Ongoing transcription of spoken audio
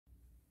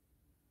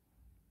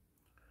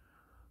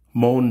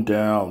Mown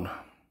down.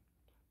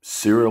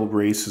 Serial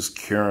racist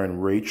Karen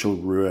Rachel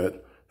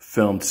Ruit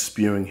filmed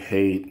spewing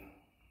hate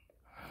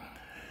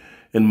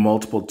in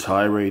multiple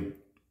tirades,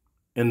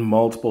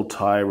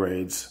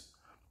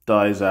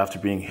 dies after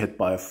being hit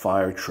by a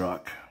fire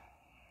truck.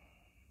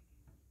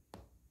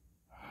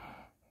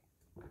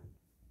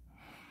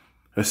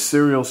 A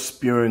serial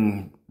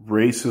spewing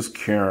racist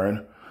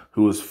Karen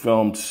who was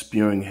filmed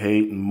spewing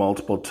hate in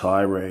multiple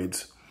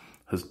tirades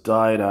has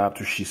died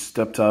after she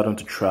stepped out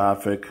into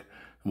traffic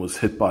and was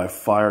hit by a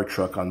fire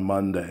truck on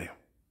Monday.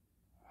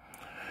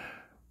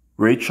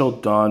 Rachel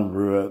Dawn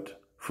Ruit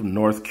from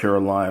North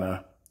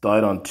Carolina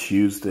died on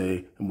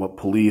Tuesday in what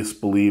police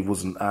believe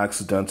was an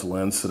accidental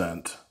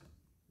incident.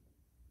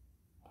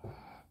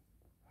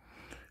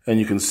 And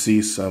you can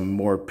see some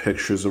more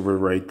pictures of her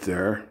right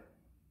there.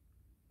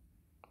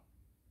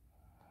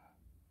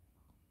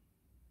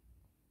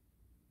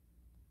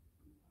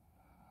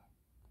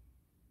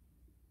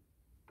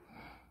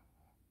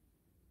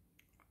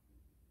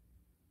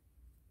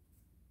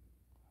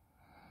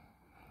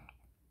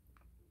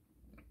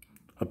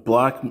 A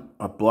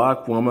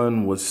black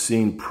woman was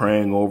seen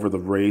praying over the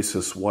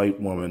racist white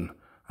woman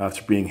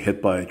after being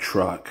hit by a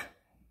truck.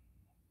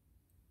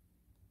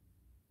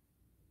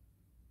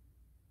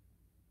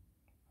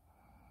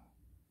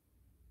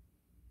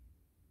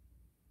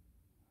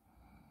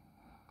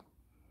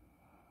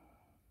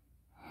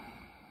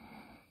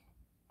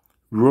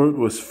 Ruit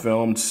was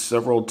filmed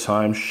several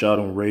times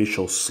shouting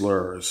racial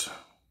slurs.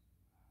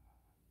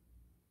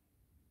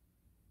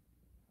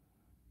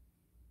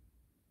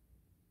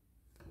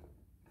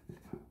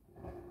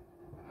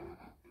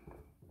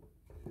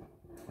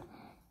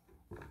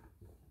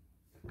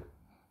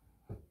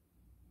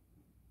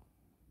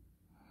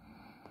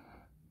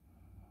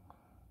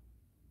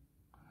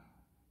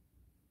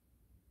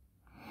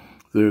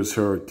 There's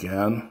her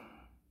again.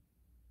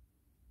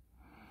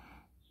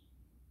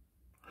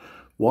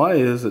 Why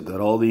is it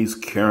that all these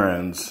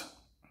Karens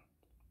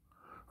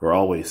are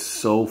always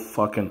so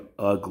fucking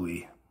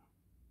ugly?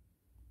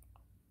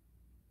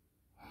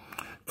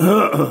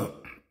 An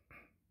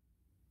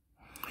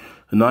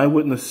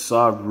eyewitness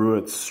saw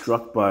Ruit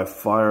struck by a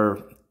fire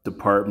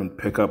department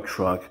pickup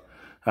truck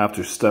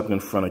after stepping in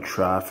front of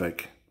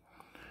traffic.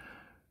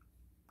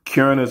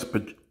 Karen is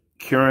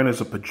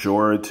a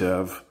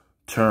pejorative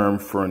term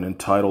for an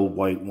entitled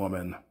white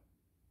woman.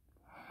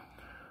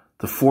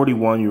 The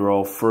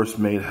 41-year-old first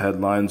made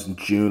headlines in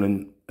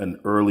June and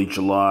early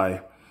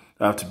July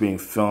after being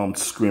filmed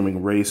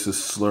screaming racist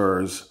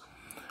slurs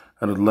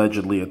and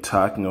allegedly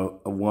attacking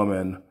a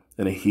woman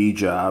in a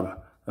hijab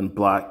and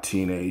black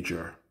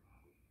teenager.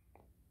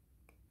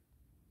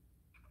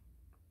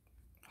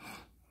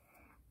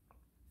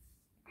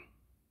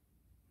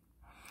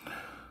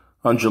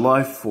 On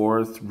July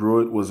 4th,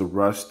 Ruit was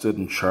arrested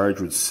and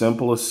charged with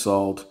simple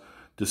assault,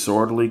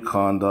 disorderly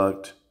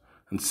conduct,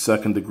 and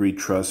second-degree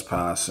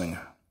trespassing.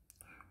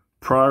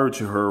 Prior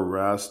to her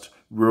arrest,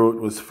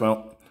 Ruit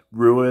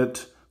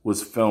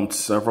was filmed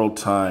several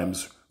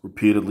times,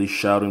 repeatedly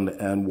shouting the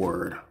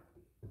N-word.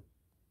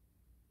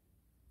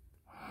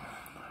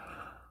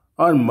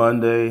 On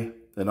Monday,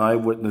 an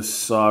eyewitness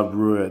saw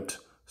Ruit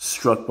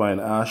struck by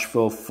an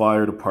Asheville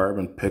Fire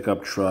Department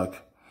pickup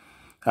truck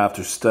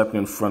after stepping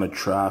in front of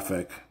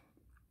traffic.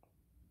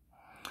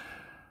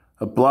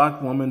 A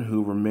black woman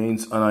who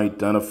remains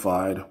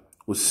unidentified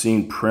was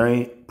seen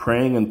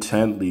praying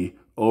intently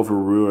over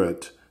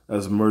Ruit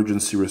as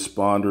emergency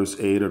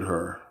responders aided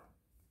her.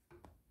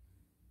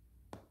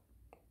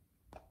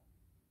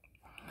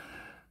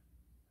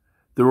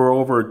 There were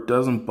over a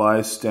dozen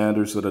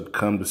bystanders that had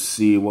come to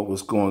see what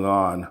was going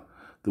on,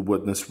 the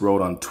witness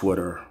wrote on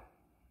Twitter.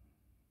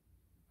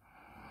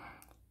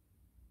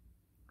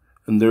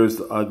 And there's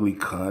the ugly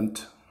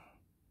cunt,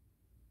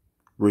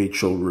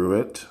 Rachel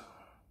Ruit.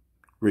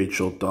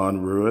 Rachel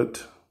Dawn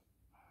Ruit.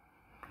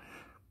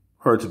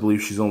 Hard to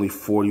believe she's only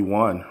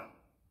 41.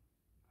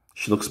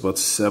 She looks about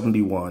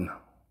 71.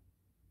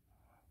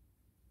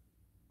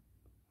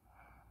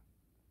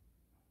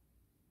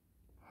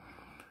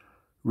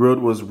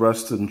 Ruit was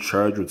arrested and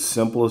charged with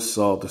simple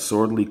assault,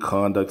 disorderly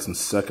conduct, and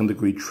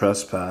second-degree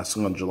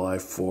trespassing on July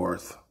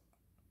 4th.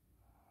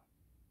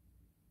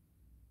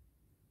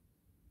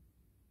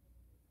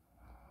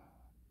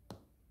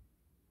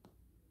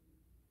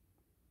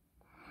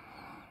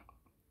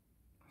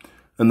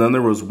 And then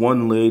there was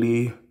one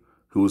lady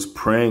who was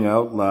praying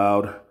out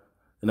loud,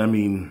 and I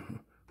mean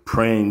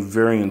praying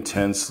very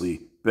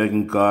intensely,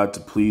 begging God to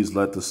please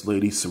let this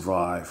lady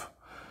survive.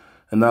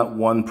 And that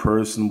one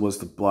person was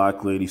the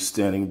black lady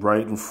standing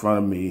right in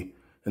front of me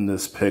in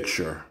this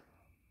picture.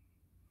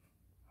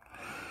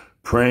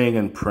 Praying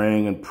and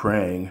praying and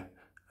praying,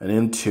 and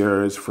in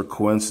tears for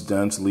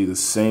coincidentally the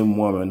same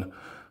woman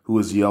who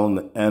was yelling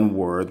the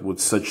N-word with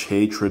such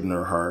hatred in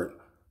her heart,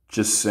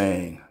 just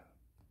saying.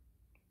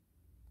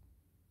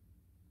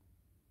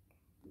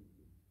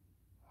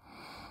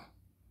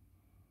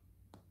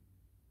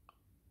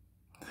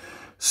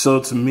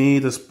 So to me,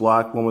 this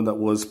black woman that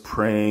was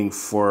praying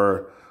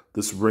for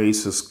this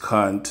racist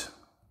cunt,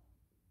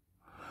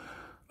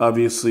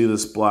 Obviously,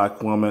 this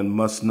black woman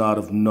must not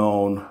have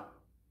known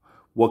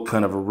what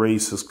kind of a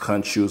racist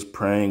cunt she was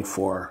praying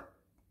for.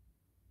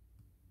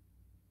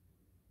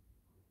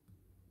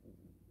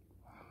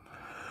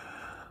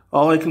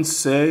 All I can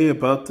say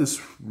about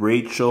this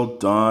Rachel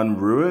Dawn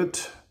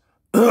Ruit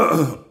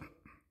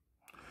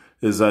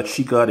is that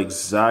she got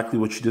exactly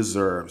what she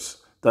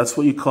deserves. That's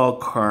what you call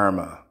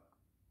karma.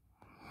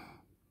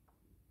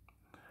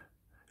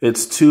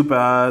 It's too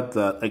bad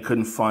that I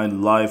couldn't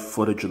find live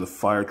footage of the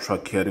fire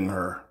truck hitting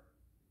her,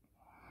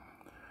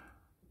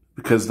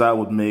 because that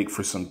would make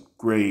for some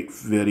great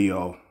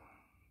video.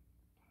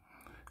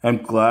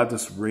 I'm glad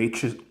this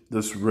racist,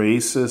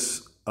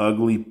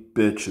 ugly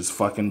bitch is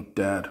fucking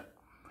dead.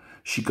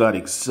 She got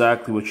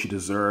exactly what she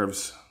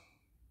deserves.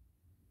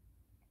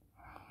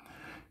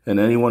 And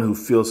anyone who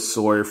feels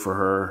sorry for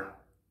her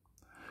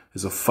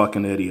is a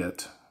fucking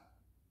idiot.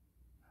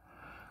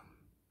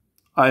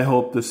 I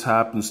hope this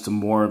happens to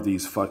more of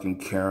these fucking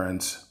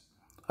Karens.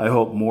 I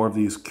hope more of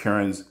these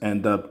Karens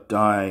end up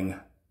dying.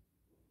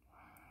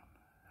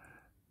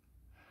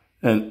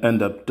 And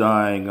end up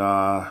dying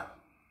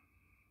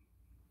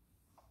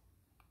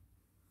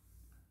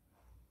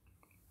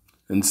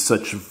in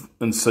such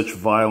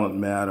violent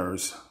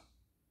manners.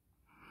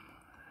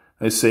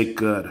 I say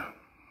good.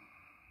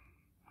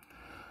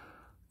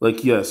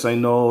 Like, yes, I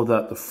know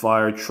that the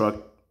fire truck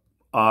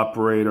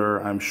operator,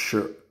 I'm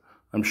sure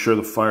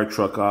the fire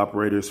truck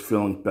operator is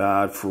feeling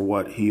bad for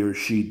what he or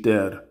she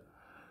did.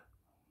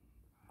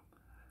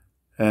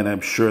 And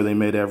I'm sure they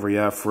made every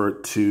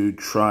effort to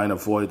try and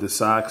avoid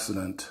this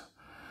accident.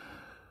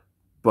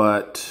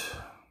 But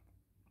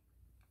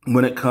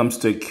when it comes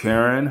to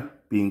Karen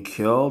being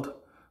killed,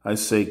 I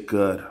say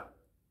good.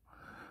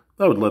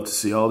 I would love to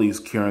see all these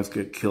Karens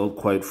get killed,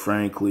 quite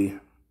frankly.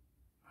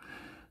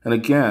 And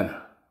again,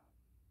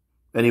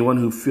 anyone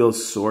who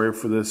feels sorry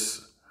for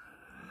this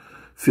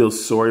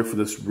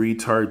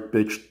retard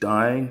bitch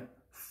dying,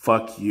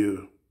 fuck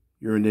you.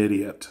 You're an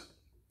idiot.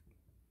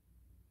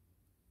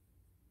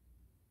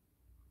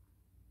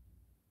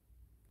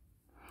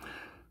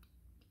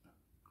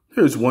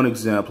 Here's one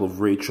example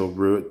of Rachel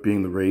Ruit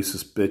being the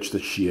racist bitch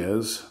that she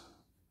is.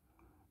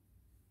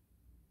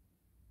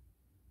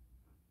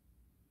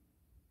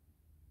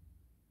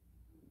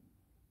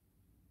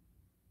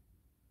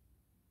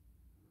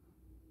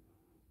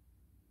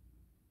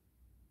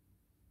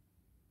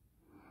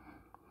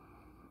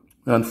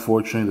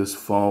 Unfortunately, this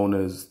phone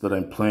that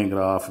I'm playing it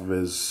off of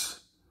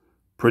is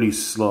pretty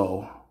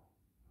slow.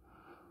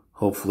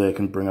 Hopefully I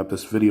can bring up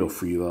this video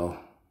for you though.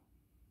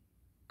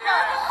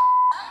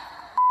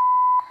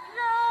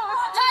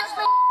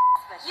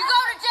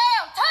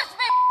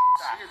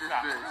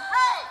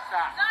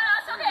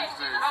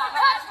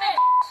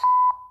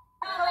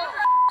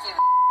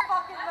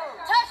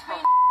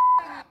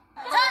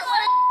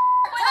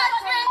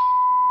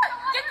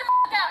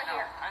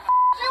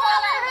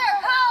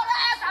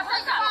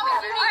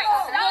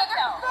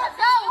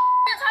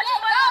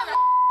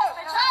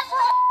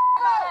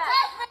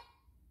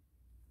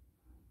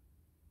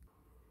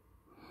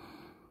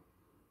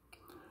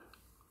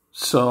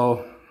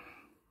 So,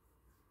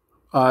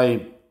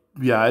 I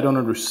don't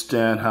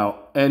understand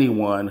how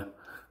anyone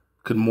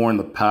could mourn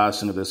the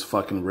passing of this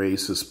fucking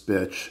racist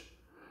bitch.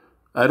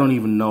 I don't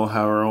even know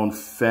how her own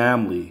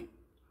family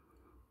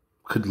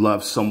could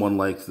love someone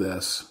like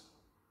this.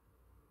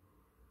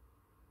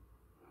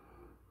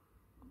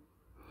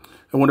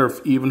 I wonder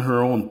if even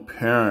her own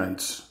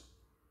parents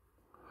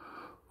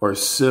or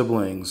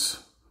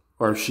siblings,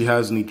 or if she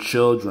has any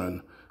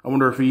children, I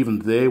wonder if even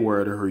they were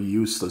at her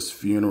useless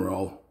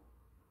funeral.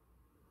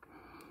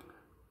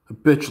 A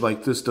bitch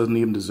like this doesn't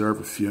even deserve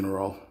a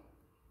funeral.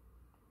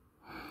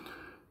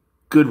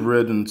 Good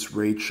riddance,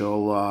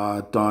 Rachel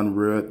Dawn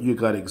Ruit. You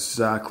got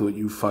exactly what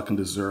you fucking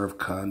deserve,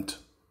 cunt.